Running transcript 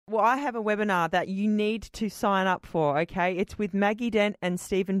I have a webinar that you need to sign up for, okay? It's with Maggie Dent and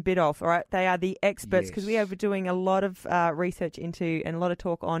Stephen Bidoff, all right? They are the experts because we are doing a lot of research into and a lot of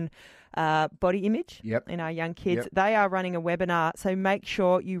talk on body image in our young kids. They are running a webinar, so make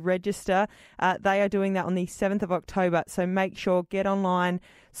sure you register. They are doing that on the 7th of October, so make sure, get online,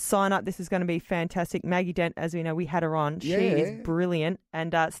 sign up. This is going to be fantastic. Maggie Dent, as we know, we had her on. She is brilliant,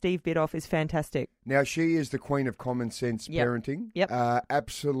 and Steve Bidoff is fantastic. Now, she is the queen of common sense parenting.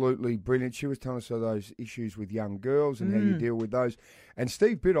 Absolutely brilliant. She was telling us of those issues with young girls and how you deal with those. And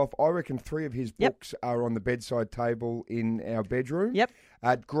Steve Bidoff, I reckon 3 of his books are on the bedside table in our bedroom.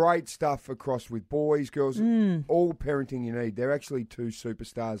 Great stuff across with boys, girls, all parenting you need. They're actually 2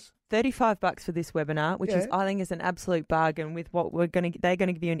 superstars. $35 for this webinar, which is, I think, is an absolute bargain with what they're going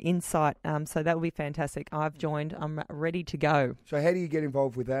to give you an insight. So that will be fantastic. I've joined. I'm ready to go. So how do you get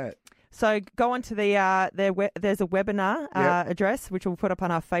involved with that? So go on to there's a webinar address, which we'll put up on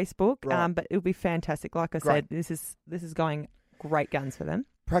our Facebook, but it'll be fantastic. Like I said, this is going great guns for them.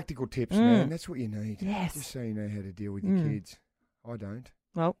 Practical tips, man. That's what you need. Yes. Just so you know how to deal with your kids. I don't.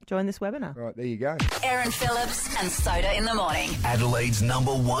 Well, join this webinar. Right, there you go. Aaron Phillips and Soda in the morning. Adelaide's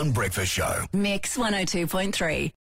 #1 breakfast show. Mix 102.3.